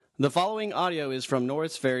The following audio is from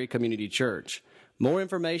Norris Ferry Community Church. More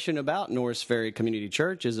information about Norris Ferry Community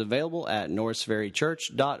Church is available at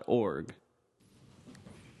norrisferrychurch.org.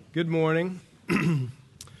 Good morning.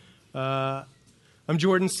 I'm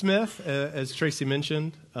Jordan Smith, as Tracy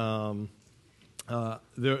mentioned. There was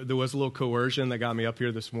a little coercion that got me up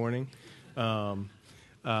here this morning.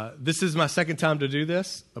 This is my second time to do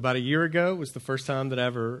this. About a year ago was the first time that I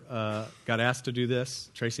ever got asked to do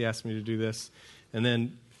this. Tracy asked me to do this. And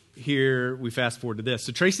then here we fast forward to this.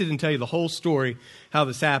 So Tracy didn't tell you the whole story, how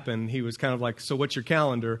this happened. He was kind of like, so what's your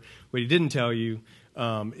calendar? What he didn't tell you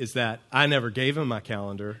is that I never gave him my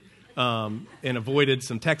calendar and avoided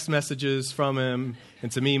some text messages from him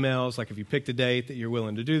and some emails, like if you picked a date that you're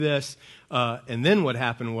willing to do this. And then what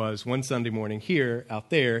happened was one Sunday morning here, out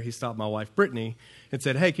there, he stopped my wife, Brittany, and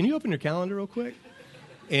said, hey, can you open your calendar real quick?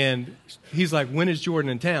 And he's like, when is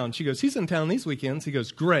Jordan in town? She goes, he's in town these weekends. He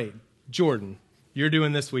goes, great, Jordan, you're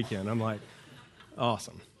doing this weekend. I'm like,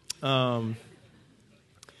 awesome.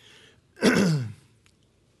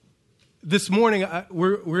 This morning,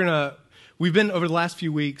 we've been, over the last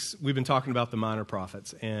few weeks, we've been talking about the minor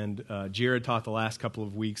prophets, and Jared taught the last couple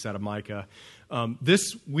of weeks out of Micah.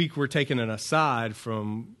 This week, we're taking an aside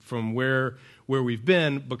from where we've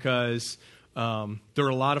been because there are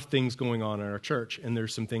a lot of things going on in our church, and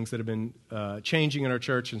there's some things that have been changing in our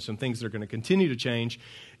church and some things that are going to continue to change.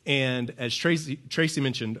 And as Tracy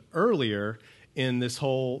mentioned earlier, in this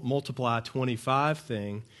whole multiply 25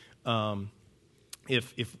 thing,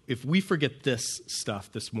 if we forget this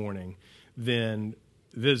stuff this morning, then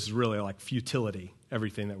this is really like futility,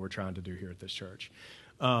 everything that we're trying to do here at this church.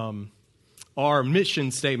 Our mission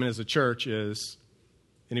statement as a church is,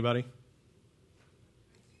 anybody?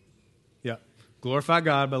 Yeah. Glorify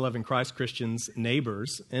God by loving Christ, Christians,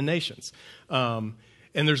 neighbors, and nations.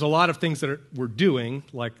 And there's a lot of things that we're doing,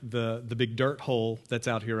 like the big dirt hole that's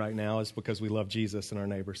out here right now is because we love Jesus and our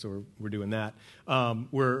neighbor, so we're doing that.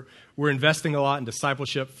 We're investing a lot in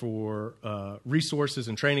discipleship for resources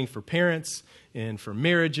and training for parents and for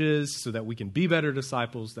marriages so that we can be better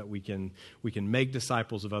disciples, that we can make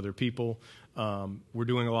disciples of other people. We're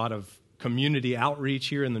doing a lot of community outreach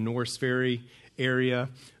here in the Norris Ferry area,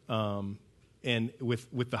 and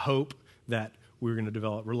with the hope that we're going to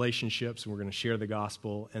develop relationships, and we're going to share the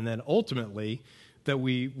gospel, and then ultimately that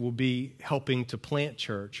we will be helping to plant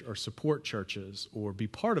church or support churches or be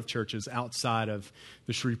part of churches outside of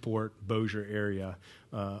the Shreveport, Bossier area,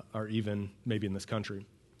 or even maybe in this country.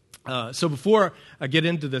 So before I get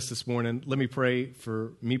into this morning, let me pray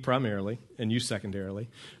for me primarily and you secondarily,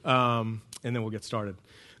 and then we'll get started.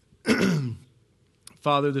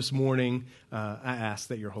 Father, this morning, I ask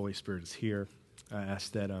that your Holy Spirit is here. I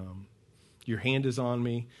ask that your hand is on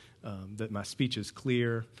me, that my speech is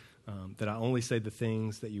clear, that I only say the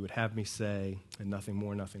things that you would have me say, and nothing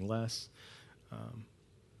more, nothing less.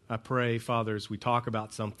 I pray, Father, as we talk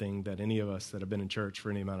about something that any of us that have been in church for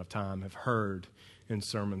any amount of time have heard in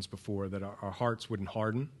sermons before, that our hearts wouldn't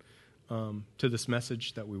harden to this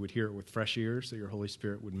message, that we would hear it with fresh ears, that your Holy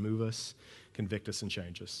Spirit would move us, convict us, and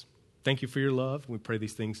change us. Thank you for your love. We pray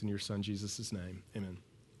these things in your Son, Jesus' name. Amen.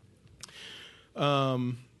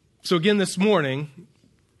 So again, this morning,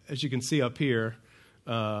 as you can see up here,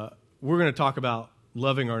 we're going to talk about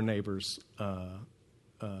loving our neighbors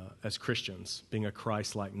as Christians, being a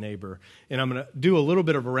Christ-like neighbor. And I'm going to do a little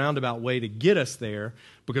bit of a roundabout way to get us there,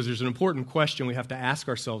 because there's an important question we have to ask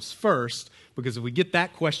ourselves first, because if we get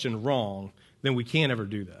that question wrong, then we can't ever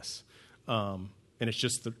do this. And it's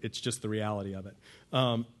just the reality of it.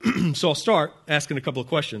 So I'll start asking a couple of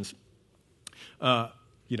questions. Why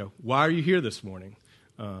are you here this morning?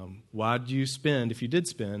 Why did you spend, if you did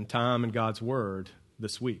spend, time in God's Word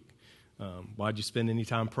this week? Why did you spend any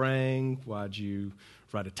time praying? Why did you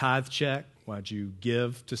write a tithe check? Why did you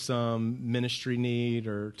give to some ministry need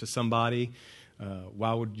or to somebody?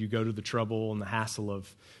 Why would you go to the trouble and the hassle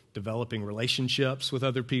of developing relationships with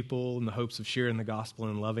other people in the hopes of sharing the gospel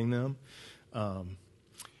and loving them?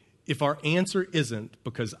 If our answer isn't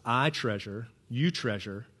because you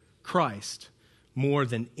treasure Christ more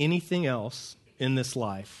than anything else in this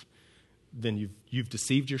life, then you've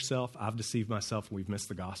deceived yourself, I've deceived myself, and we've missed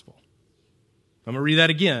the gospel. I'm going to read that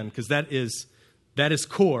again, because that is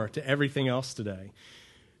core to everything else today.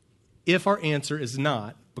 If our answer is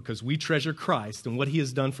not because we treasure Christ and what he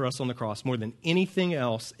has done for us on the cross more than anything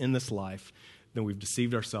else in this life, then we've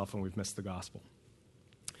deceived ourselves and we've missed the gospel.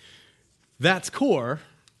 That's core,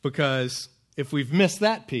 because if we've missed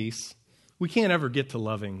that piece, we can't ever get to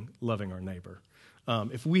loving our neighbor.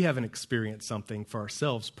 If we haven't experienced something for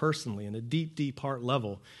ourselves personally in a deep, deep heart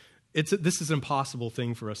level, this is an impossible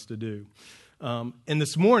thing for us to do. And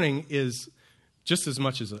this morning is just as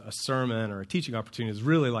much as a sermon or a teaching opportunity, is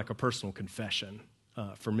really like a personal confession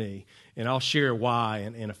for me. And I'll share why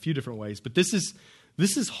in a few different ways. But this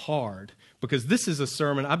is hard because this is a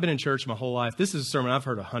sermon. I've been in church my whole life. This is a sermon I've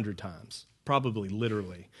heard 100 times, probably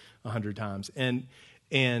literally 100 times.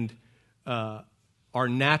 And our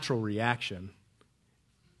natural reaction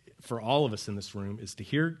for all of us in this room is to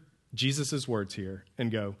hear Jesus' words here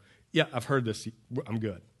and go, yeah, I've heard this. I'm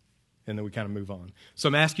good. And then we kind of move on. So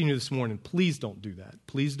I'm asking you this morning, please don't do that.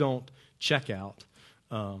 Please don't check out.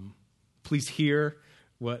 Please hear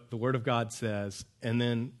what the Word of God says and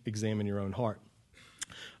then examine your own heart.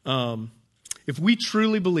 If we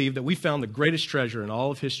truly believe that we found the greatest treasure in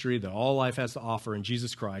all of history that all life has to offer in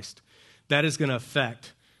Jesus Christ, that is going to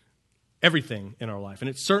affect everything in our life. And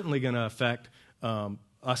it's certainly going to affect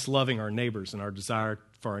us loving our neighbors and our desire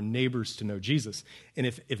for our neighbors to know Jesus. And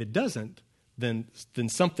if it doesn't, then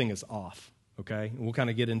something is off, okay? And we'll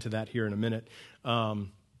kind of get into that here in a minute.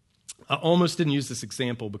 I almost didn't use this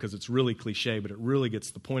example because it's really cliche, but it really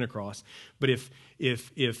gets the point across. But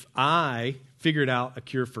if I figured out a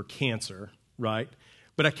cure for cancer, right,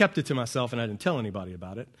 but I kept it to myself and I didn't tell anybody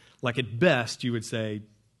about it, like at best you would say,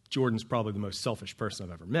 Jordan's probably the most selfish person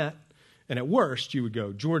I've ever met. And at worst, you would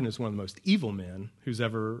go, Jordan is one of the most evil men who's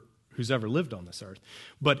ever lived on this earth.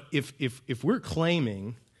 But if we're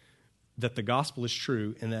claiming that the gospel is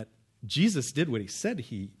true and that Jesus did what he said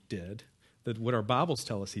he did, that what our Bibles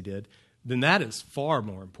tell us he did, then that is far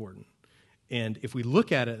more important. And if we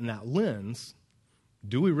look at it in that lens,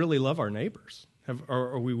 do we really love our neighbors?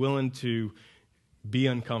 Are we willing to be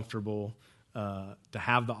uncomfortable, to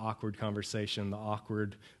have the awkward conversation, the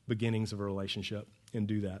awkward beginnings of a relationship, and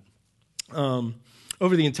do that?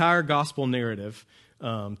 Over the entire gospel narrative,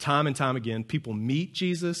 time and time again, people meet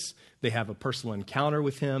Jesus, they have a personal encounter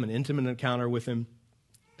with him, an intimate encounter with him,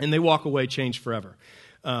 and they walk away changed forever.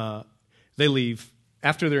 They leave,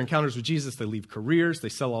 after their encounters with Jesus, they leave careers, they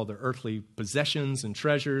sell all their earthly possessions and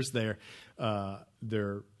treasures, they're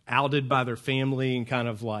outed by their family and kind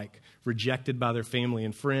of like rejected by their family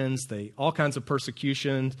and friends, all kinds of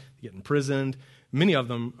persecution, get imprisoned. Many of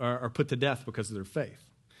them are put to death because of their faith.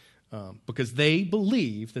 Because they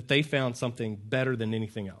believe that they found something better than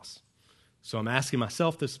anything else. So I'm asking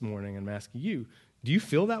myself this morning, and I'm asking you, do you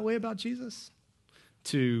feel that way about Jesus?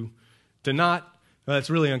 To not, well, it's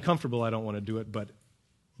really uncomfortable, I don't want to do it, but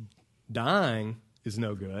dying is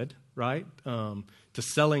no good, right? To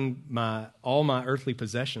selling all my earthly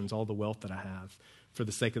possessions, all the wealth that I have for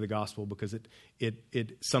the sake of the gospel, because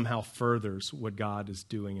it somehow furthers what God is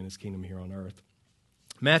doing in his kingdom here on earth.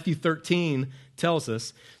 Matthew 13 tells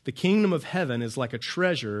us the kingdom of heaven is like a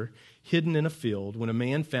treasure hidden in a field. When a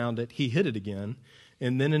man found it, he hid it again,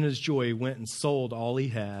 and then in his joy he went and sold all he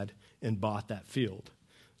had and bought that field.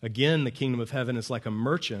 Again, the kingdom of heaven is like a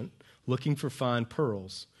merchant looking for fine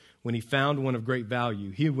pearls. When he found one of great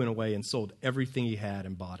value, he went away and sold everything he had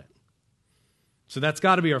and bought it. So that's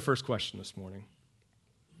got to be our first question this morning.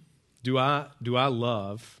 Do I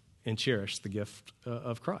love and cherish the gift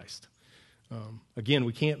of Christ? Again,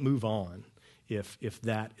 we can't move on if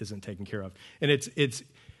that isn't taken care of. And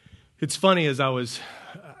it's funny, as I was,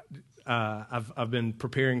 I've been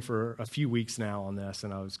preparing for a few weeks now on this,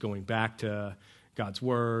 and I was going back to God's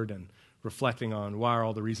Word and reflecting on why are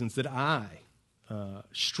all the reasons that I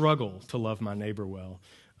struggle to love my neighbor well,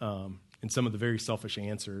 and some of the very selfish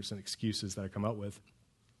answers and excuses that I come up with.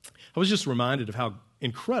 I was just reminded of how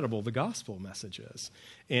incredible the gospel message is.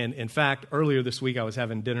 And in fact, earlier this week, I was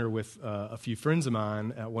having dinner with a few friends of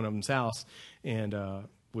mine at one of them's house and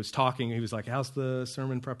was talking. He was like, how's the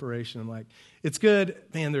sermon preparation? I'm like, it's good.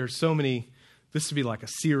 Man, there's so many. This would be like a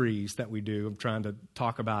series that we do. I'm trying to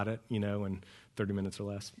talk about it, in 30 minutes or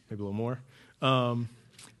less, maybe a little more.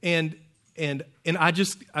 And I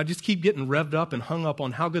just keep getting revved up and hung up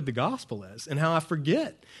on how good the gospel is and how I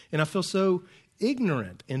forget. And I feel so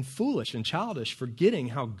ignorant and foolish and childish, forgetting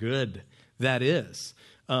how good that is.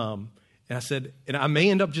 And I said, and I may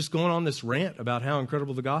end up just going on this rant about how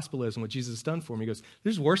incredible the gospel is and what Jesus has done for me. He goes,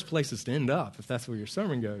 there's worse places to end up if that's where your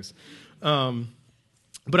sermon goes.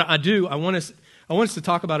 But I want us to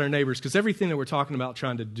talk about our neighbors, because everything that we're talking about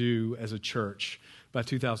trying to do as a church by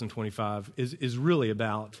 2025 is really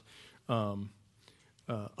about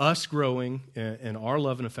us growing in our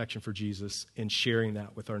love and affection for Jesus and sharing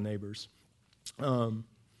that with our neighbors.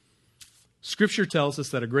 Scripture tells us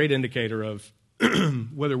that a great indicator of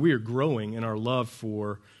whether we are growing in our love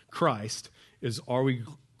for Christ is, are we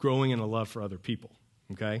growing in a love for other people?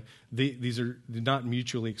 Okay? These are not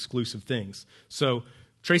mutually exclusive things. So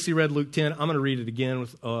Tracy read Luke 10. I'm going to read it again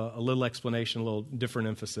with a little explanation, a little different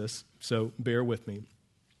emphasis. So bear with me.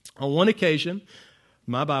 On one occasion,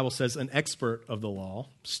 My Bible says an expert of the law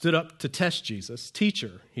stood up to test Jesus.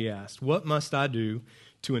 Teacher, he asked, what must I do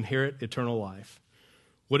to inherit eternal life?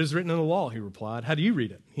 What is written in the law? He replied. How do you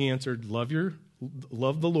read it? He answered, love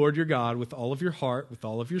the Lord your God with all of your heart, with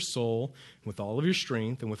all of your soul, with all of your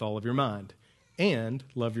strength, and with all of your mind, and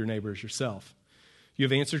love your neighbor as yourself. You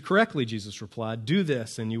have answered correctly, Jesus replied. Do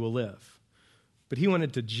this and you will live. But he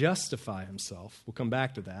wanted to justify himself. We'll come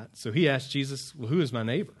back to that. So he asked Jesus, well, who is my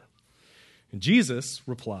neighbor? And Jesus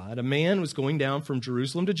replied, a man was going down from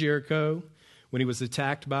Jerusalem to Jericho when he was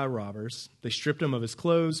attacked by robbers. They stripped him of his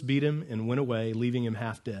clothes, beat him, and went away, leaving him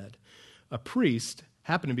half dead. A priest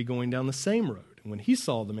happened to be going down the same road, and when he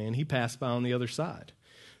saw the man, he passed by on the other side.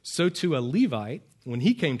 So too a Levite, when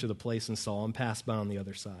he came to the place and saw him, passed by on the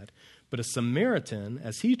other side. But a Samaritan,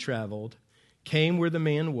 as he traveled, came where the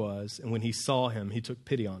man was, and when he saw him, he took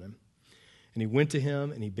pity on him. And he went to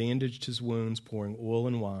him, and he bandaged his wounds, pouring oil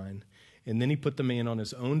and wine. And then he put the man on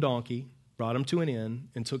his own donkey, brought him to an inn,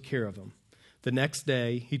 and took care of him. The next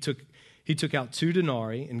day, he took out 2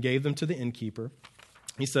 denarii and gave them to the innkeeper.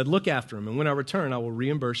 He said, look after him, and when I return, I will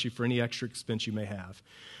reimburse you for any extra expense you may have.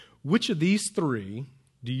 Which of these 3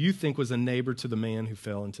 do you think was a neighbor to the man who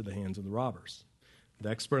fell into the hands of the robbers? The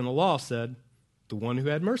expert in the law said, the one who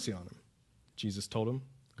had mercy on him. Jesus told him,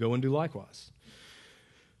 go and do likewise.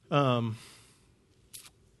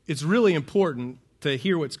 It's really important to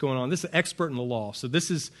hear what's going on. This is an expert in the law. So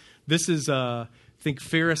this is think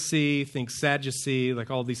Pharisee, think Sadducee,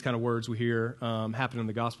 like all these kind of words we hear happen in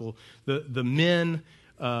the gospel. The men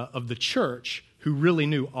of the church who really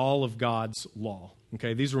knew all of God's law.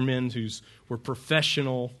 Okay, these were men who were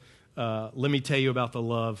professional. Let me tell you about the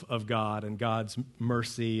love of God and God's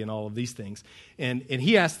mercy and all of these things. And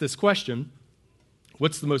he asked this question,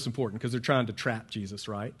 what's the most important? Because they're trying to trap Jesus,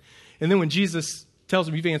 right? And then when Jesus tells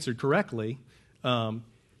him, you've answered correctly,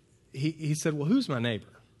 he said, well, who's my neighbor?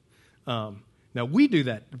 Now, we do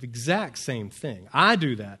that exact same thing. I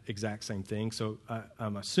do that exact same thing, so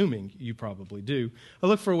I'm assuming you probably do. I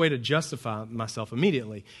look for a way to justify myself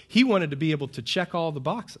immediately. He wanted to be able to check all the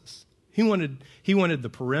boxes. He wanted the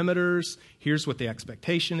perimeters. Here's what the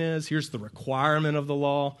expectation is. Here's the requirement of the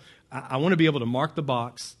law. I want to be able to mark the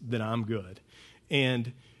box that I'm good.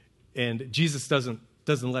 And Jesus doesn't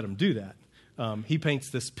let him do that. He paints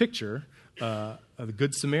this picture of the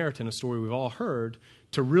Good Samaritan, a story we've all heard,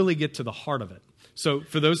 to really get to the heart of it. So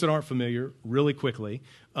for those that aren't familiar, really quickly,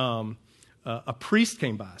 a priest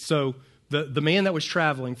came by. So the man that was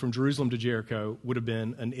traveling from Jerusalem to Jericho would have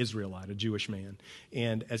been an Israelite, a Jewish man.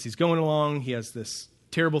 And as he's going along, he has this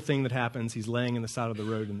terrible thing that happens. He's laying in the side of the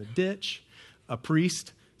road in the ditch. A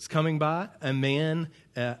priest is coming by, a man,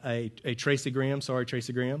 a Tracy Graham,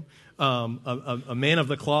 a man of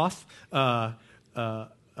the cloth, a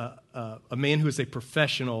man who is a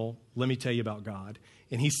professional, let me tell you about God.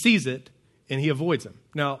 And he sees it, and he avoids him.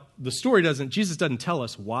 Now, the story Jesus doesn't tell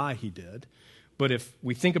us why he did, but if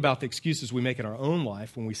we think about the excuses we make in our own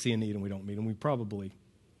life when we see a need and we don't meet them, we probably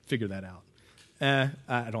figure that out.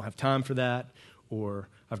 I don't have time for that, or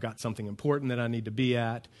I've got something important that I need to be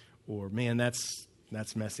at, or man, that's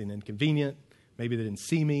messy and inconvenient. Maybe they didn't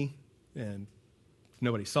see me, and if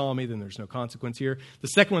nobody saw me, then there's no consequence here. The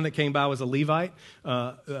second one that came by was a Levite.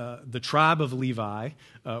 The tribe of Levi,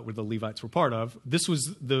 where the Levites were part of.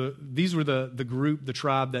 These were the group, the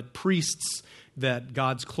tribe that priests, that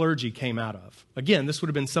God's clergy came out of. Again, this would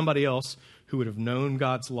have been somebody else who would have known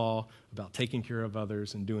God's law about taking care of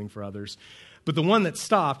others and doing for others. But the one that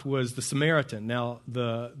stopped was the Samaritan. Now,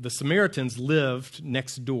 the Samaritans lived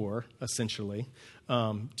next door, essentially,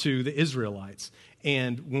 to the Israelites.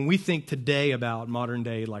 And when we think today about modern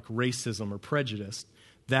day like racism or prejudice,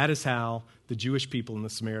 that is how the Jewish people and the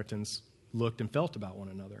Samaritans looked and felt about one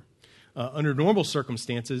another. Under normal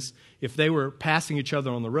circumstances, if they were passing each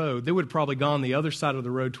other on the road, they would have probably gone the other side of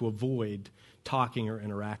the road to avoid talking or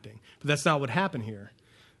interacting. But that's not what happened here.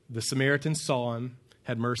 The Samaritans saw him,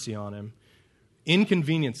 had mercy on him,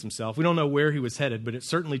 inconvenienced himself. We don't know where he was headed, but it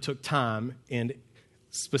certainly took time and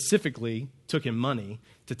specifically took him money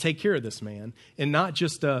to take care of this man. And not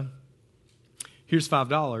just, here's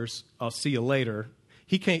 $5, I'll see you later.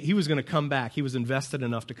 He was going to come back. He was invested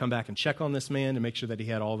enough to come back and check on this man and make sure that he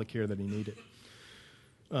had all the care that he needed.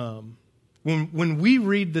 When we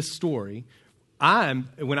read this story, I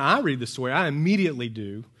immediately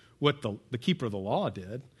do what the keeper of the law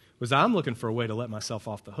did, was I'm looking for a way to let myself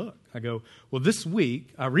off the hook. I go, well, this week,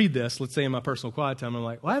 I read this, let's say in my personal quiet time, I'm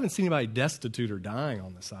like, well, I haven't seen anybody destitute or dying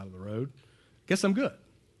on the side of the road. Guess I'm good,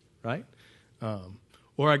 right?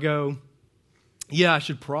 Or I go, yeah, I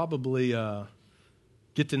should probably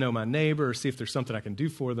get to know my neighbor or see if there's something I can do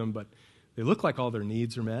for them, but they look like all their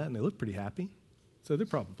needs are met and they look pretty happy. so they're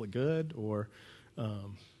probably good. Or,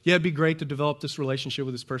 yeah, it'd be great to develop this relationship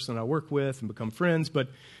with this person that I work with and become friends, but,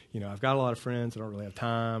 I've got a lot of friends. I don't really have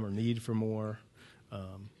time or need for more.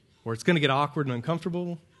 Or it's going to get awkward and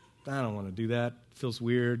uncomfortable. I don't want to do that. It feels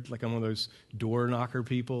weird, like I'm one of those door knocker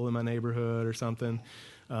people in my neighborhood or something.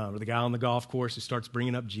 Or the guy on the golf course who starts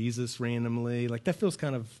bringing up Jesus randomly. Like, that feels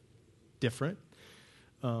kind of different.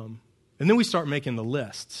 And then we start making the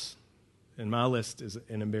lists. And my list is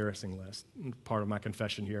an embarrassing list, part of my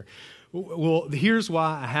confession here. Well, here's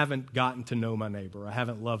why I haven't gotten to know my neighbor. I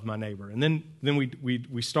haven't loved my neighbor. And then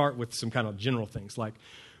we start with some kind of general things like,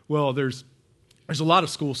 well, there's a lot of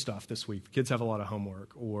school stuff this week. Kids have a lot of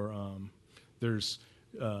homework. Or there's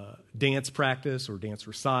dance practice or dance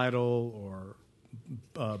recital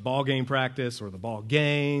or ball game practice or the ball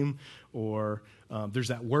game. Or there's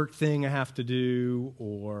that work thing I have to do.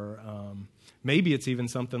 Or maybe it's even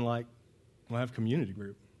something like, I have community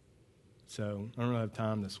group, so I don't really have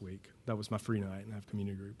time this week. That was my free night, and I have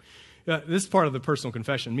community group. This is part of the personal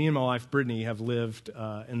confession. Me and my wife, Brittany, have lived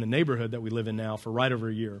in the neighborhood that we live in now for right over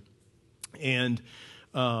a year. And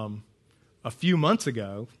a few months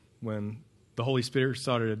ago, when the Holy Spirit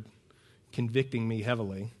started convicting me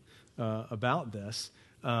heavily about this,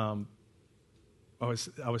 I was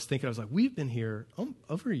thinking, I was like, we've been here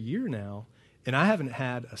over a year now, and I haven't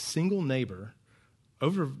had a single neighbor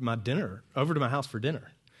over to my house for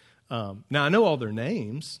dinner. Now, I know all their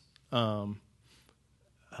names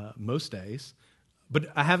most days, but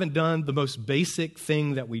I haven't done the most basic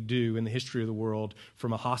thing that we do in the history of the world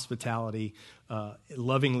from a hospitality,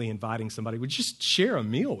 lovingly inviting somebody. We just share a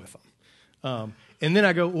meal with them. And then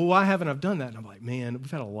I go, well, why haven't I done that? And I'm like, man, we've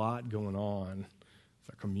had a lot going on with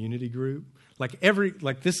our community group.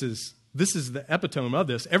 This is the epitome of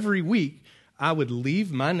this. Every week, I would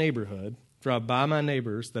leave my neighborhood, drive by my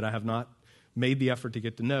neighbors that I have not made the effort to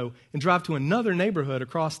get to know, and drive to another neighborhood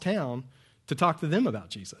across town to talk to them about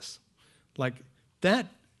Jesus. Like that,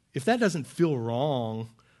 if that doesn't feel wrong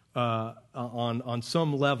on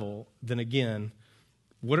some level, then again,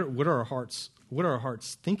 what are our hearts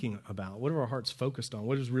thinking about? What are our hearts focused on?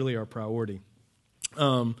 What is really our priority?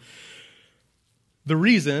 The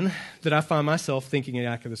reason that I find myself thinking and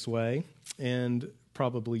acting this way, and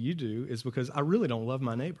probably you do, is because I really don't love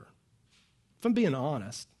my neighbor. If I'm being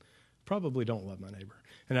honest, probably don't love my neighbor.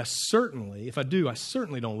 And if I do, I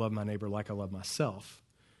certainly don't love my neighbor like I love myself,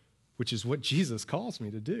 which is what Jesus calls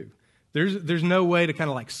me to do. There's no way to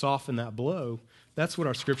kind of like soften that blow. That's what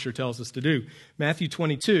our scripture tells us to do. Matthew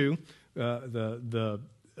 22,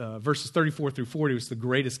 verses 34 through 40 was the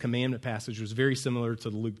greatest commandment passage. It was very similar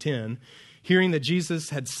to the Luke 10. Hearing that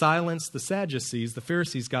Jesus had silenced the Sadducees, the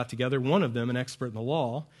Pharisees got together. One of them, an expert in the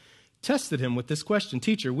law, tested him with this question,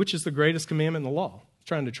 "Teacher, which is the greatest commandment in the law?"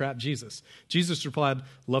 Trying to trap Jesus. Jesus replied,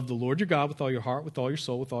 "Love the Lord your God with all your heart, with all your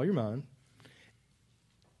soul, with all your mind.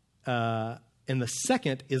 And the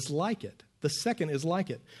second is like it. The second is like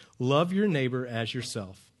it. Love your neighbor as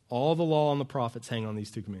yourself. All the law and the prophets hang on these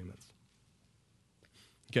two commandments."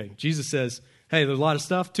 Okay, Jesus says, hey, there's a lot of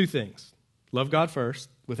stuff. Two things. Love God first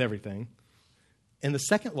with everything. And the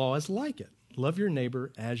second law is like it. Love your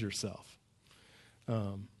neighbor as yourself.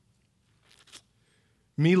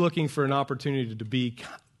 Me looking for an opportunity to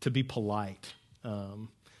be polite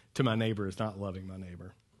to my neighbor is not loving my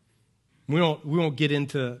neighbor. We won't get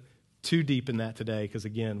into too deep in that today because,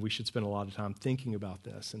 again, we should spend a lot of time thinking about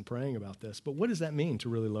this and praying about this. But what does that mean to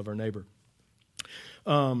really love our neighbor?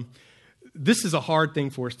 This is a hard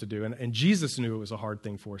thing for us to do, and Jesus knew it was a hard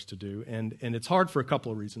thing for us to do, and it's hard for a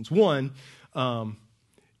couple of reasons. One,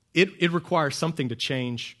 it requires something to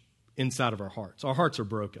change inside of our hearts. Our hearts are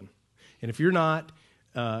broken. And if you're not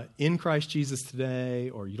in Christ Jesus today,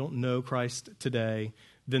 or you don't know Christ today,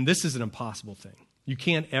 then this is an impossible thing. You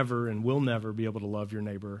can't ever and will never be able to love your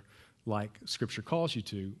neighbor like Scripture calls you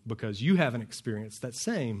to because you haven't experienced that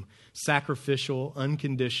same sacrificial,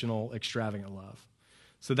 unconditional, extravagant love.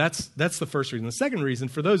 So that's the first reason. The second reason,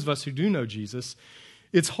 for those of us who do know Jesus,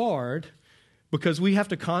 it's hard because we have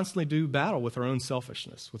to constantly do battle with our own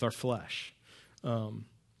selfishness, with our flesh.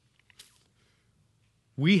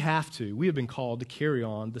 We have been called to carry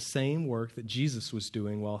on the same work that Jesus was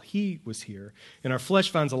doing while he was here. And our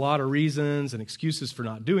flesh finds a lot of reasons and excuses for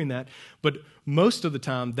not doing that. But most of the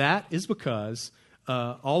time, that is because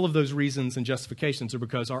all of those reasons and justifications are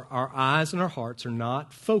because our eyes and our hearts are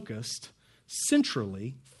not focused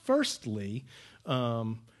centrally, firstly,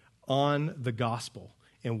 on the gospel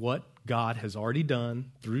and what God has already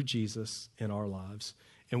done through Jesus in our lives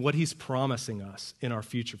and what he's promising us in our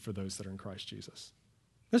future for those that are in Christ Jesus.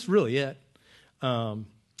 That's really it.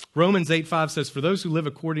 Romans 8:5 says, "For those who live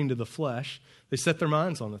according to the flesh, they set their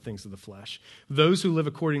minds on the things of the flesh. Those who live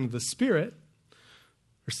according to the Spirit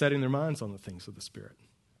are setting their minds on the things of the Spirit."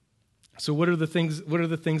 So what are the things? What are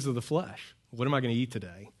the things of the flesh? What am I going to eat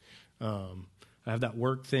today? I have that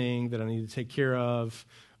work thing that I need to take care of.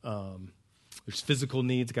 There's physical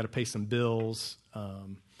needs. I got to pay some bills.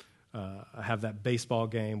 I have that baseball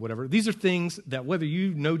game, whatever. These are things that whether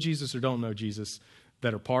you know Jesus or don't know Jesus,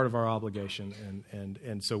 that are part of our obligation,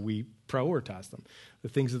 and so we prioritize them. The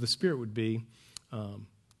things of the Spirit would be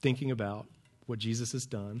thinking about what Jesus has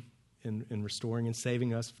done in restoring and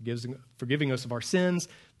saving us, forgiving us of our sins,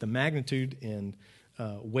 the magnitude and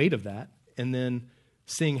weight of that, and then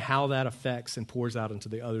seeing how that affects and pours out into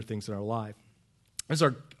the other things in our life. As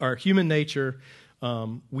our human nature,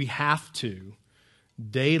 we have to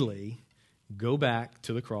daily go back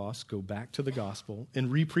to the cross, go back to the gospel,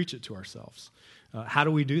 and re-preach it to ourselves. How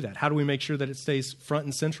do we do that? How do we make sure that it stays front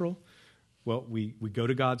and central? Well, we go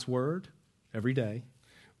to God's Word every day.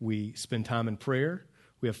 We spend time in prayer.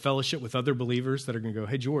 We have fellowship with other believers that are going to go,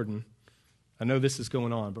 "Hey, Jordan, I know this is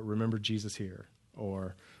going on, but remember Jesus here."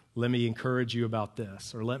 Or, "Let me encourage you about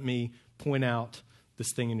this." Or, "Let me point out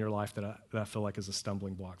this thing in your life that I feel like is a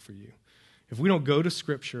stumbling block for you." If we don't go to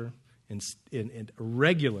Scripture and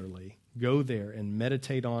regularly go there and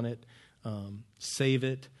meditate on it, save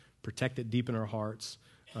it, protect it deep in our hearts,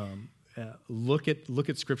 look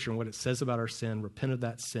at Scripture and what it says about our sin, repent of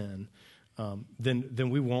that sin, then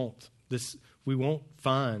we won't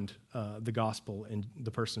find the gospel in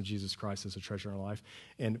the person of Jesus Christ as a treasure in our life,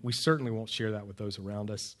 and we certainly won't share that with those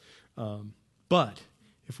around us. But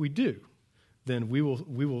if we do, then we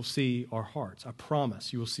will see our hearts. I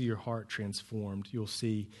promise you will see your heart transformed. You'll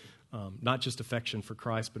see not just affection for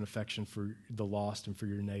Christ, but affection for the lost and for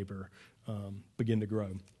your neighbor begin to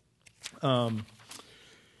grow.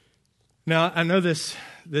 Now, I know this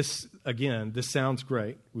sounds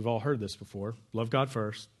great. We've all heard this before. Love God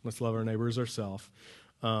first. Let's love our neighbor as ourselves.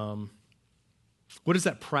 What does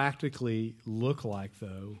that practically look like,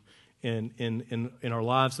 though, in our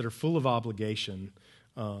lives that are full of obligation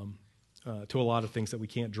to a lot of things that we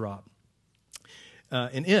can't drop?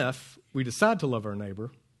 And if we decide to love our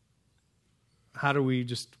neighbor, how do we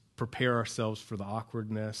just prepare ourselves for the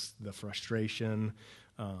awkwardness, the frustration,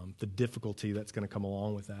 the difficulty that's going to come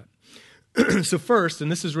along with that? So first, and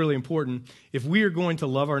this is really important, if we are going to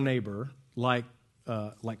love our neighbor like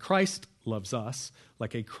Christ loves us,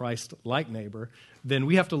 like a Christ-like neighbor, then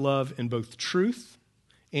we have to love in both truth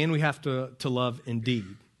and we have to love in deed.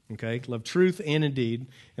 Okay? Love truth and in deed,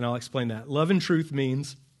 and I'll explain that. Love and truth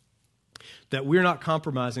means that we're not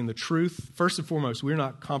compromising the truth. First and foremost, we're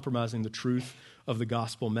not compromising the truth of the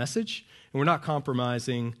gospel message, and we're not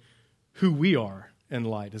compromising who we are in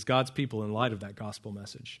light, as God's people in light of that gospel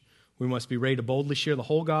message. We must be ready to boldly share the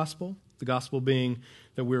whole gospel, the gospel being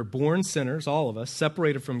that we're born sinners, all of us,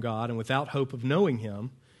 separated from God and without hope of knowing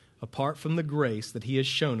Him, apart from the grace that He has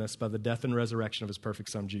shown us by the death and resurrection of His perfect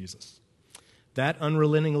Son, Jesus. That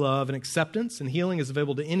unrelenting love and acceptance and healing is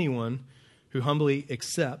available to anyone who humbly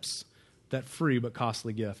accepts that free but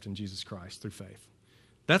costly gift in Jesus Christ through faith.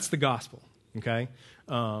 That's the gospel, okay?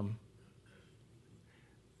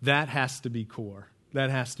 That has to be core. That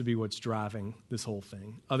has to be what's driving this whole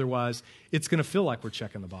thing. Otherwise, it's going to feel like we're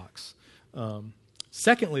checking the box.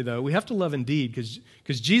 Secondly, though, we have to love indeed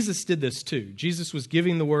because Jesus did this too. Jesus was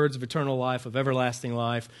giving the words of eternal life, of everlasting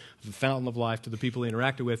life, of the fountain of life to the people he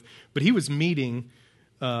interacted with, but he was meeting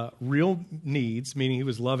real needs, meaning he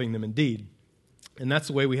was loving them indeed. And that's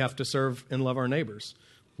the way we have to serve and love our neighbors.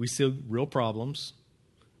 We see real problems,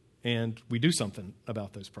 and we do something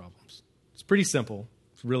about those problems. It's pretty simple.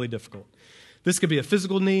 It's really difficult. This could be a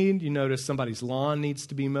physical need. You notice somebody's lawn needs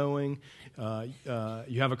to be mowing.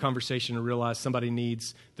 You have a conversation and realize somebody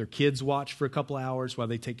needs their kids watched for a couple hours while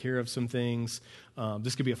they take care of some things.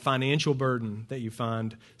 This could be a financial burden that you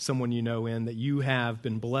find someone you know in that you have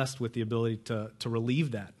been blessed with the ability to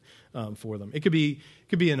relieve that for them. It could be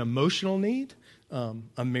an emotional need,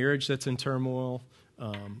 a marriage that's in turmoil,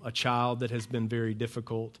 a child that has been very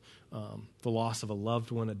difficult, the loss of a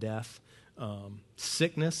loved one, a death.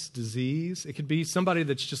 Sickness, disease. It could be somebody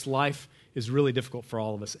that's just life is really difficult for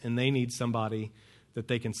all of us, and they need somebody that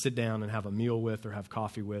they can sit down and have a meal with or have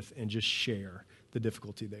coffee with and just share the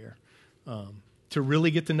difficulty there. To really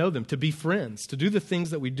get to know them, to be friends, to do the things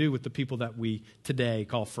that we do with the people that we today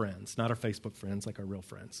call friends, not our Facebook friends, like our real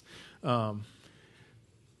friends. But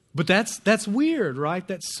that's weird, right?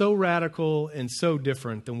 That's so radical and so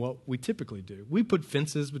different than what we typically do. We put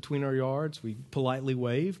fences between our yards. We politely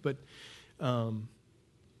wave, but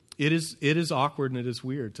It is awkward and it is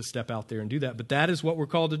weird to step out there and do that, but that is what we're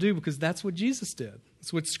called to do because that's what Jesus did.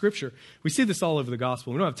 It's what Scripture. We see this all over the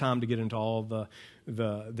gospel. We don't have time to get into all the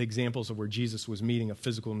examples of where Jesus was meeting a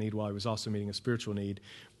physical need while he was also meeting a spiritual need,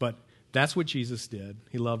 but that's what Jesus did.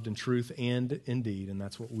 He loved in truth and in deed, and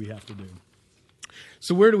that's what we have to do.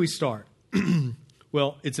 So where do we start?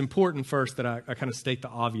 Well, it's important first that I kind of state the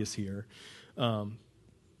obvious here.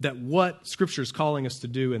 That what Scripture is calling us to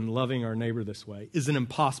do in loving our neighbor this way is an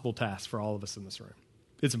impossible task for all of us in this room.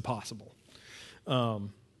 It's impossible.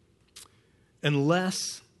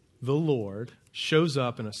 Unless the Lord shows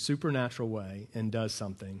up in a supernatural way and does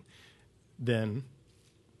something, then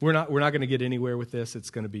we're not going to get anywhere with this. It's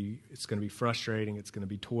going to be frustrating. It's going to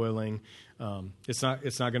be toiling. It's not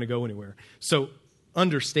going to go anywhere. So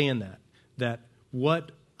understand that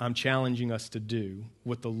what I'm challenging us to do,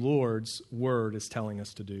 what the Lord's Word is telling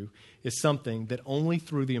us to do, is something that only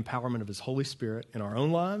through the empowerment of His Holy Spirit in our own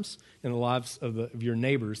lives, in the lives of your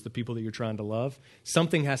neighbors, the people that you're trying to love,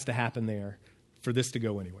 something has to happen there for this to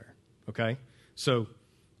go anywhere, okay? So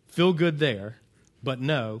feel good there, but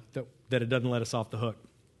know that it doesn't let us off the hook.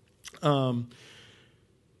 I'm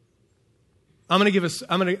going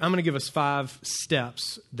to give us 5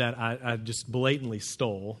 steps that I just blatantly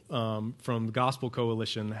stole from the Gospel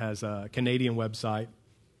Coalition. Has a Canadian website.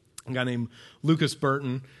 A guy named Lucas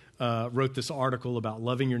Burton wrote this article about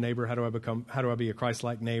loving your neighbor. How do I be a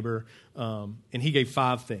Christ-like neighbor? And he gave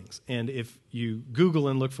 5 things. And if you Google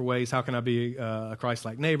and look for ways, how can I be a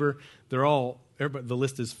Christ-like neighbor? The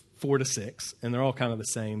list is 4 to 6, and they're all kind of the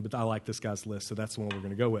same. But I like this guy's list, so that's the one we're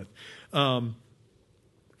going to go with.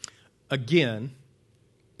 Again,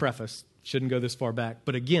 preface, shouldn't go this far back,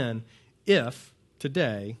 but again, if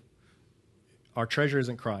today our treasure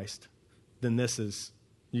isn't Christ, then this is,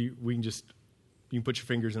 you can put your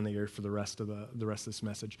fingers in the air for the rest of this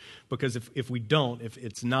message. Because if we don't, if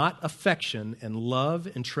it's not affection and love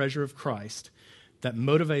and treasure of Christ that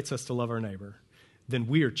motivates us to love our neighbor, then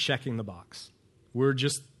we are checking the box. We're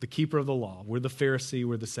just the keeper of the law. We're the Pharisee,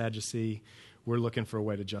 we're the Sadducee. We're looking for a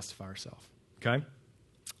way to justify ourselves, okay?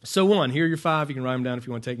 So 1, here are your 5. You can write them down if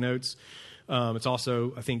you want to take notes. It's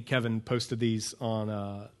also, I think Kevin posted these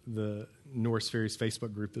on the Norris Ferry's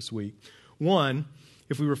Facebook group this week. 1,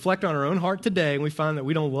 if we reflect on our own heart today and we find that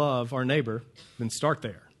we don't love our neighbor, then start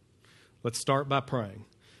there. Let's start by praying.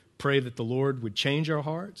 Pray that the Lord would change our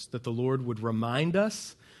hearts, that the Lord would remind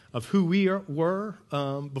us of who we were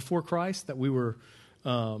before Christ, that we were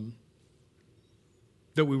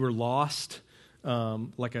lost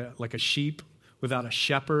like a sheep without a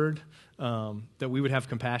shepherd, that we would have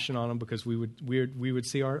compassion on them because we would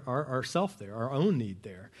see ourself there, our own need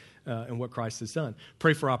there, and what Christ has done.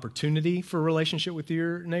 Pray for opportunity for a relationship with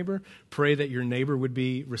your neighbor. Pray that your neighbor would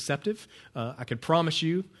be receptive. I can promise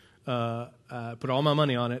you, put all my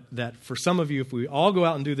money on it, that for some of you, if we all go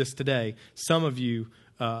out and do this today, some of you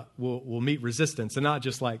will meet resistance, and not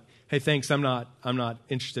just like, hey, thanks, I'm not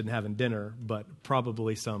interested in having dinner, but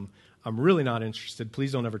probably some, I'm really not interested.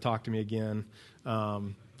 Please don't ever talk to me again.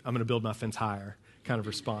 I'm going to build my fence higher kind of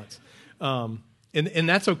response. And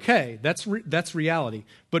that's okay. That's reality.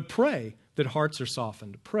 But pray that hearts are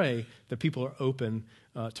softened. Pray that people are open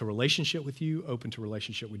to relationship with you, open to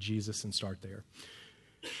relationship with Jesus, and start there.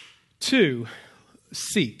 2,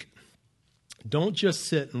 seek. Don't just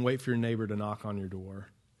sit and wait for your neighbor to knock on your door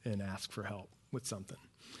and ask for help with something.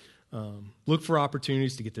 Look for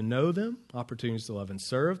opportunities to get to know them, opportunities to love and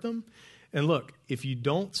serve them. And look, if you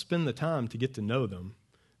don't spend the time to get to know them,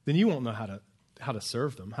 then you won't know how to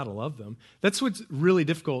serve them, how to love them. That's what's really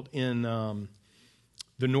difficult in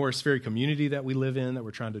the Norris Ferry community that we live in, that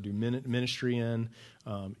we're trying to do ministry in,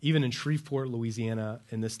 even in Shreveport, Louisiana,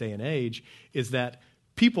 in this day and age, is that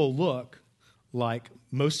people look like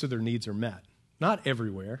most of their needs are met. Not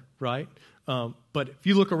everywhere, right? But if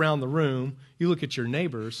you look around the room, you look at your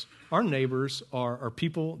neighbors, our neighbors are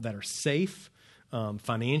people that are safe.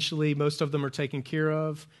 Financially, most of them are taken care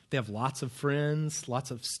of. They have lots of friends,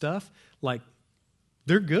 lots of stuff. Like,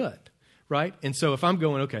 they're good, right? And so if I'm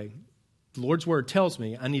going, okay, the Lord's Word tells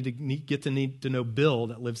me I need to know Bill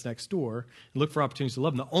that lives next door and look for opportunities to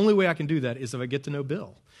love him. The only way I can do that is if I get to know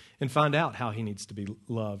Bill and find out how he needs to be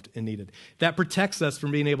loved and needed. That protects us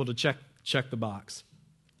from being able to check the box.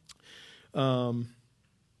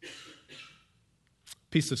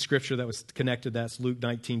 Piece of scripture that was connected, that's Luke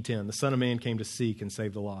 19:10. The Son of Man came to seek and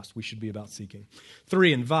save the lost. We should be about seeking.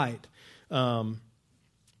 3, invite.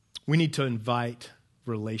 We need to invite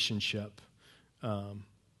relationship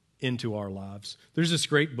into our lives. There's this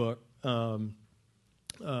great book called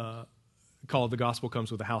The Gospel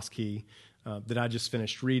Comes with a House Key. that I just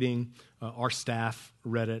finished reading. Our staff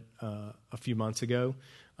read it a few months ago.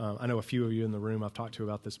 I know a few of you in the room I've talked to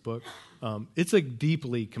about this book. It's a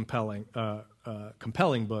deeply compelling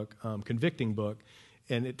book, convicting book,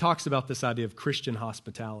 and it talks about this idea of Christian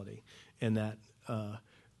hospitality, and that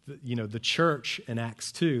the church in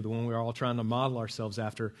Acts 2, the one we're all trying to model ourselves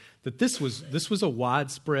after, that this was a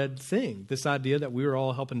widespread thing. This idea that we were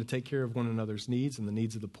all helping to take care of one another's needs and the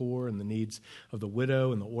needs of the poor and the needs of the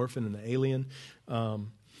widow and the orphan and the alien. And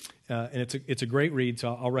it's a great read,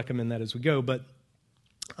 so I'll recommend that as we go. But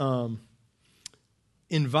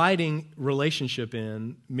inviting relationship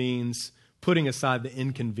in means putting aside the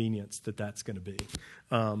inconvenience that's going to be.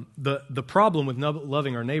 The problem with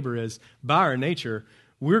loving our neighbor is, by our nature,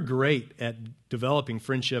 we're great at developing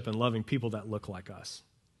friendship and loving people that look like us.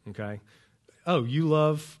 Okay? Oh, you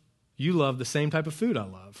love the same type of food I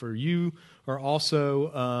love, or you are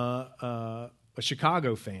also a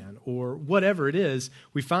Chicago fan, or whatever it is.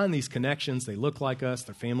 We find these connections. They look like us.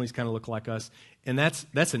 Their families kind of look like us, and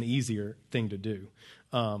that's an easier thing to do.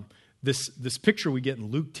 This picture we get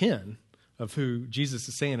in Luke 10 of who Jesus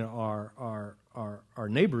is saying our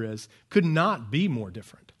neighbor is could not be more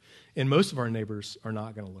different. And most of our neighbors are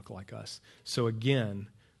not going to look like us. So again,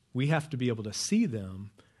 we have to be able to see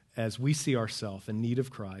them as we see ourselves in need of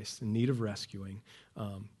Christ, in need of rescuing.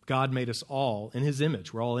 God made us all in his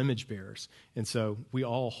image. We're all image bearers. And so we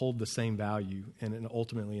all hold the same value and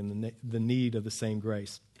ultimately in the need of the same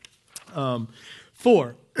grace.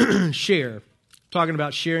 4, share. Talking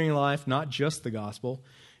about sharing life, not just the gospel.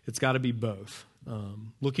 It's got to be both.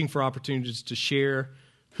 Looking for opportunities to share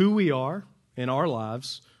who we are in our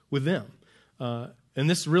lives with them. And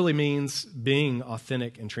this really means being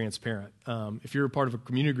authentic and transparent. If you're a part of a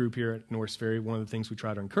community group here at Norris Ferry, one of the things we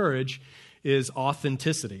try to encourage is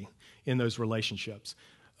authenticity in those relationships.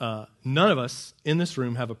 None of us in this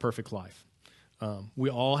room have a perfect life. We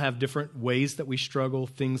all have different ways that we struggle,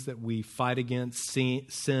 things that we fight against,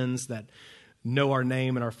 sins that know our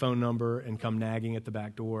name and our phone number and come nagging at the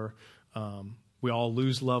back door. We all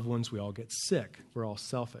lose loved ones. We all get sick. We're all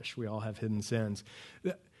selfish. We all have hidden sins.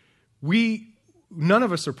 None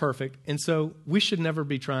of us are perfect, and so we should never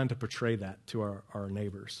be trying to portray that to our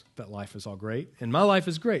neighbors, that life is all great. And my life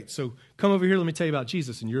is great, so come over here, let me tell you about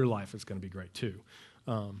Jesus, and your life is going to be great too.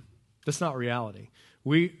 That's not reality.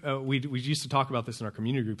 We used to talk about this in our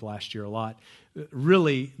community group last year a lot.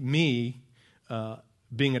 Really, me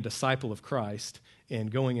being a disciple of Christ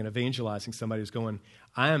and going and evangelizing somebody who's going,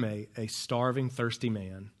 I am a starving, thirsty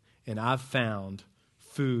man, and I've found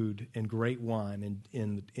food and great wine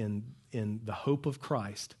in the hope of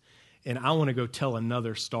Christ, and I want to go tell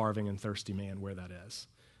another starving and thirsty man where that is.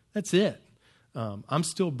 That's it. I'm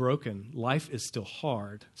still broken. Life is still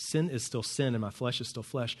hard. Sin is still sin, and my flesh is still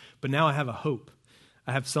flesh. But now I have a hope.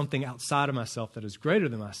 I have something outside of myself that is greater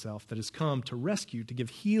than myself that has come to rescue, to give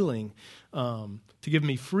healing, to give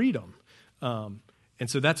me freedom. And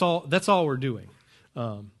so that's all we're doing.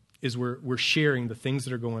 Is we're sharing the things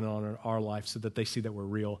that are going on in our life so that they see that we're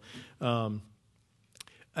real. The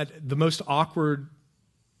most awkward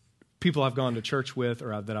people I've gone to church with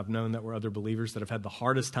or that I've known that were other believers that I've had the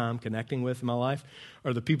hardest time connecting with in my life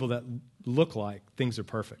are the people that look like things are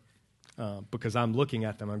perfect. Because I'm looking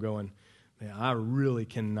at them, I'm going, man, I really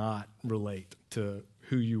cannot relate to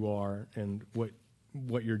who you are and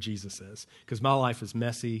what your Jesus is. Because my life is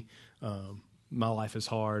messy. My life is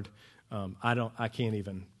hard. I can't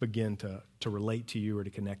even begin to relate to you or to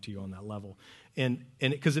connect to you on that level. And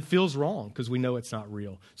because it feels wrong, because we know it's not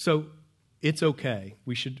real. So it's okay.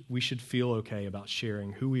 We should feel okay about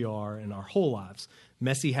sharing who we are in our whole lives.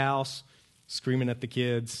 Messy house, screaming at the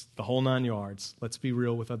kids, the whole 9 yards. Let's be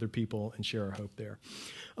real with other people and share our hope there.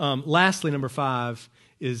 Lastly, number 5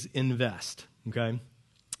 is invest. Okay?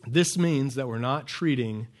 This means that we're not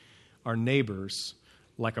treating our neighbors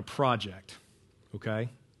like a project. Okay?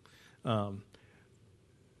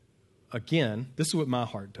 Again, this is what my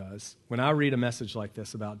heart does. When I read a message like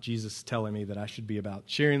this about Jesus telling me that I should be about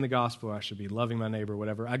sharing the gospel, I should be loving my neighbor,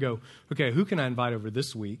 whatever, I go, okay, who can I invite over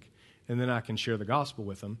this week? And then I can share the gospel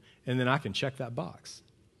with them, and then I can check that box.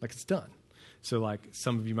 Like, it's done. So, like,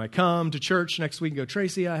 some of you might come to church next week and go,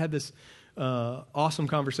 Tracy, I had this awesome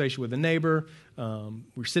conversation with a neighbor.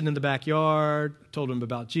 We're sitting in the backyard, told him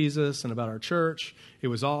about Jesus and about our church. It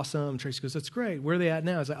was awesome. Tracy goes, that's great. Where are they at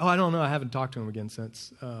now? I was like, I don't know. I haven't talked to him again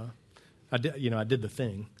since I did the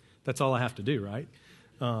thing. That's all I have to do, right?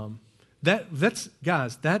 That's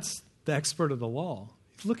the expert of the law.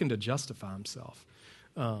 He's looking to justify himself.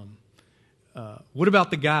 What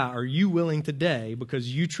about the guy? Are you willing today,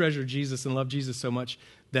 because you treasure Jesus and love Jesus so much,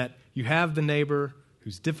 that you have the neighbor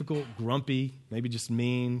who's difficult, grumpy, maybe just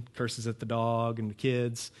mean, curses at the dog and the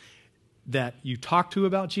kids, that you talk to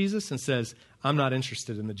about Jesus and says, I'm not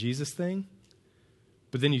interested in the Jesus thing,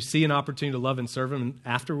 but then you see an opportunity to love and serve him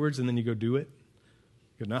afterwards, and then you go do it.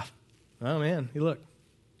 Good enough. Oh, man, hey, look,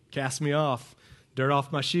 cast me off, dirt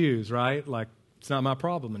off my shoes, right? Like, it's not my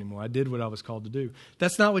problem anymore. I did what I was called to do.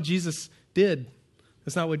 That's not what Jesus did.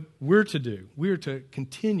 That's not what we're to do. We're to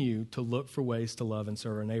continue to look for ways to love and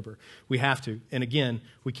serve our neighbor. We have to. And again,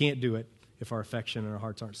 we can't do it if our affection and our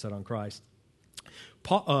hearts aren't set on Christ.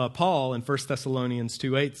 Paul in 1 Thessalonians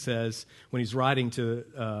 2:8 says, when he's writing to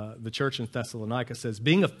the church in Thessalonica, says,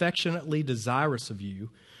 being affectionately desirous of you,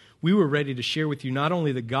 we were ready to share with you not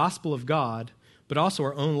only the gospel of God, but also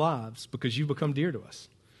our own lives, because you've become dear to us.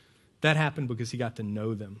 That happened because he got to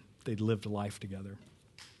know them. They'd lived life together.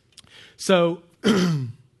 So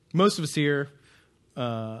most of us here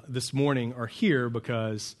this morning are here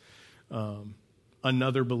because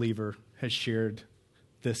another believer has shared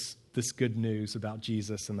this good news about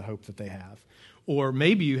Jesus and the hope that they have. Or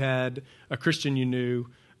maybe you had a Christian you knew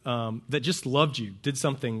that just loved you, did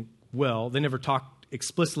something well. They never talked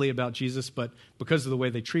explicitly about Jesus, but because of the way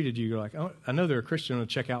they treated you, you're like, oh, I know they're a Christian. I'm going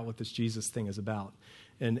to check out what this Jesus thing is about.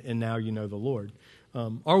 And now you know the Lord.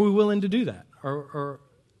 Are we willing to do that? Or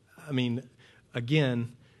I mean,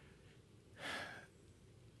 again,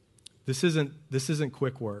 this isn't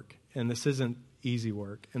quick work, and this isn't easy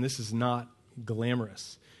work, and this is not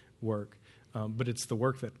glamorous work, but it's the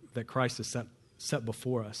work that Christ has set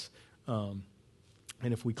before us. And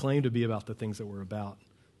if we claim to be about the things that we're about,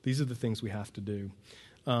 these are the things we have to do.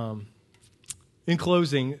 In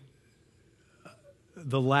closing,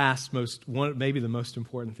 maybe the most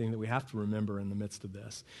important thing that we have to remember in the midst of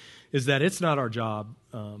this is that it's not our job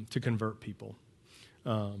to convert people.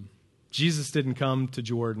 Jesus didn't come to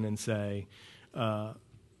Jordan and say,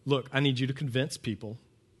 look, I need you to convince people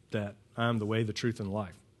that I'm the way, the truth, and the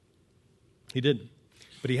life. He didn't.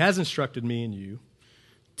 But he has instructed me and you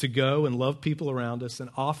to go and love people around us and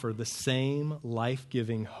offer the same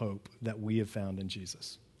life-giving hope that we have found in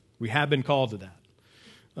Jesus. We have been called to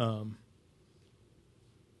that.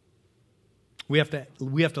 We have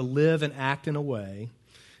to live and act in a way,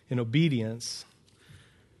 in obedience,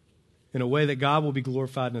 in a way that God will be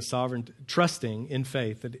glorified in His sovereignty, trusting in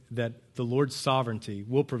faith that the Lord's sovereignty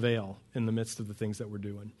will prevail in the midst of the things that we're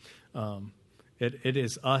doing. It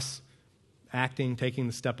is us acting, taking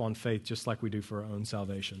the step on faith, just like we do for our own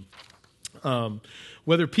salvation.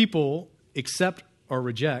 Whether people accept or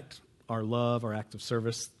reject our love, our act of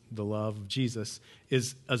service, the love of Jesus,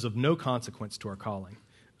 is of no consequence to our calling.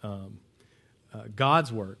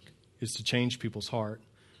 God's work is to change people's heart.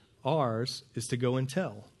 Ours is to go and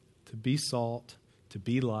tell, to be salt, to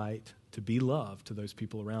be light, to be love to those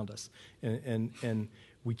people around us. And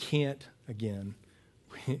we can't, again,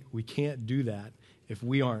 we can't do that if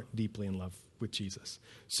we aren't deeply in love with Jesus.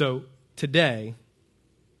 So today,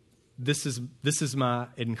 this is my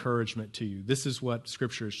encouragement to you. This is what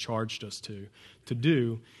Scripture has charged us to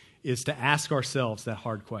do, is to ask ourselves that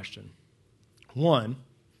hard question. One,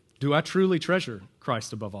 do I truly treasure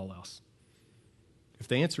Christ above all else? If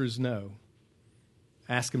the answer is no,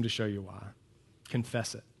 ask Him to show you why.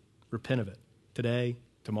 Confess it. Repent of it. Today,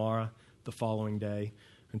 tomorrow, the following day,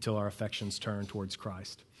 until our affections turn towards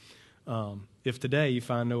Christ. If today you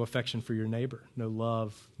find no affection for your neighbor, no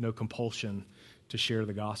love, no compulsion to share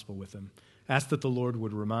the gospel with them, ask that the Lord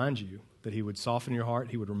would remind you, that He would soften your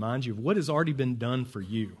heart. He would remind you of what has already been done for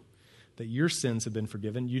you, that your sins have been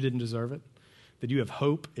forgiven. You didn't deserve it. That you have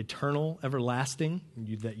hope, eternal, everlasting,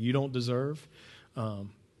 that you don't deserve.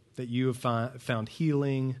 That you have found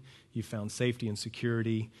healing. You've found safety and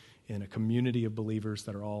security in a community of believers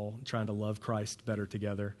that are all trying to love Christ better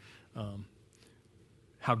together.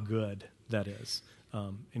 How good that is.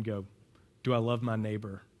 And go, do I love my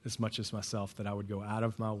neighbor as much as myself, that I would go out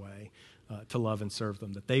of my way to love and serve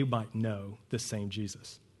them, that they might know this same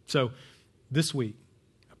Jesus. So this week,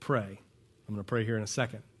 I pray, I'm going to pray here in a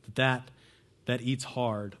second, that eats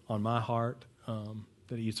hard on my heart,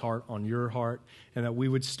 that eats hard on your heart, and that we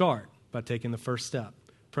would start by taking the first step,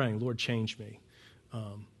 praying, Lord, change me.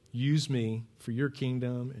 Use me for your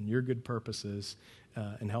kingdom and your good purposes,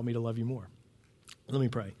 and help me to love you more. Let me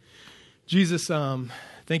pray. Jesus,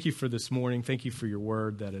 thank you for this morning. Thank you for your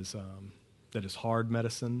word that is hard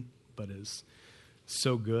medicine, but is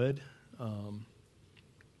so good.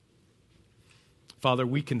 Father,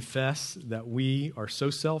 we confess that we are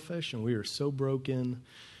so selfish and we are so broken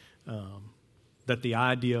that the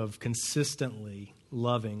idea of consistently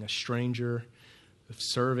loving a stranger, of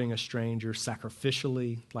serving a stranger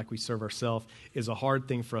sacrificially like we serve ourselves, is a hard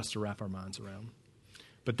thing for us to wrap our minds around.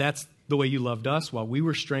 But that's the way you loved us. While we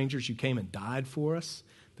were strangers, you came and died for us,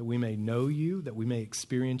 that we may know you, that we may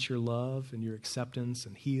experience your love and your acceptance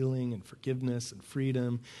and healing and forgiveness and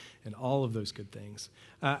freedom and all of those good things.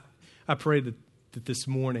 I pray that this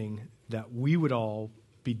morning that we would all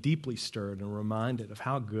be deeply stirred and reminded of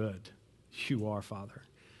how good you are, Father,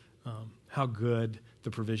 how good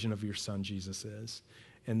the provision of your Son, Jesus, is,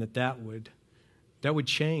 and that would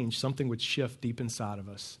change, something would shift deep inside of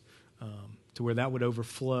us to where that would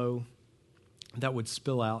overflow, that would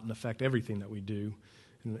spill out and affect everything that we do,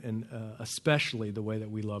 and especially the way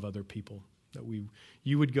that we love other people, that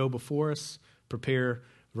you would go before us, prepare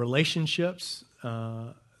relationships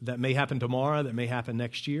that may happen tomorrow, that may happen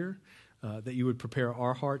next year, that you would prepare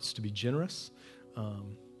our hearts to be generous,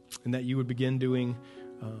 and that you would begin doing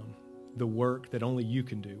the work that only you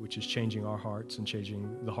can do, which is changing our hearts and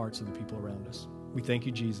changing the hearts of the people around us. We thank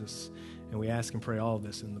you, Jesus, and we ask and pray all of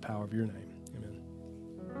this in the power of your name. Amen.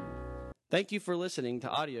 Thank you for listening to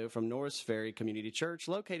audio from Norris Ferry Community Church,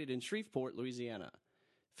 located in Shreveport, Louisiana.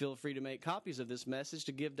 Feel free to make copies of this message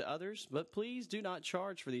to give to others, but please do not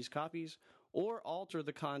charge for these copies or alter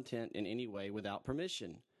the content in any way without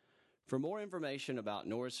permission. For more information about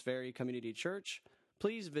Norris Ferry Community Church,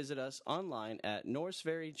 please visit us online at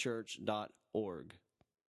norrisferrychurch.org.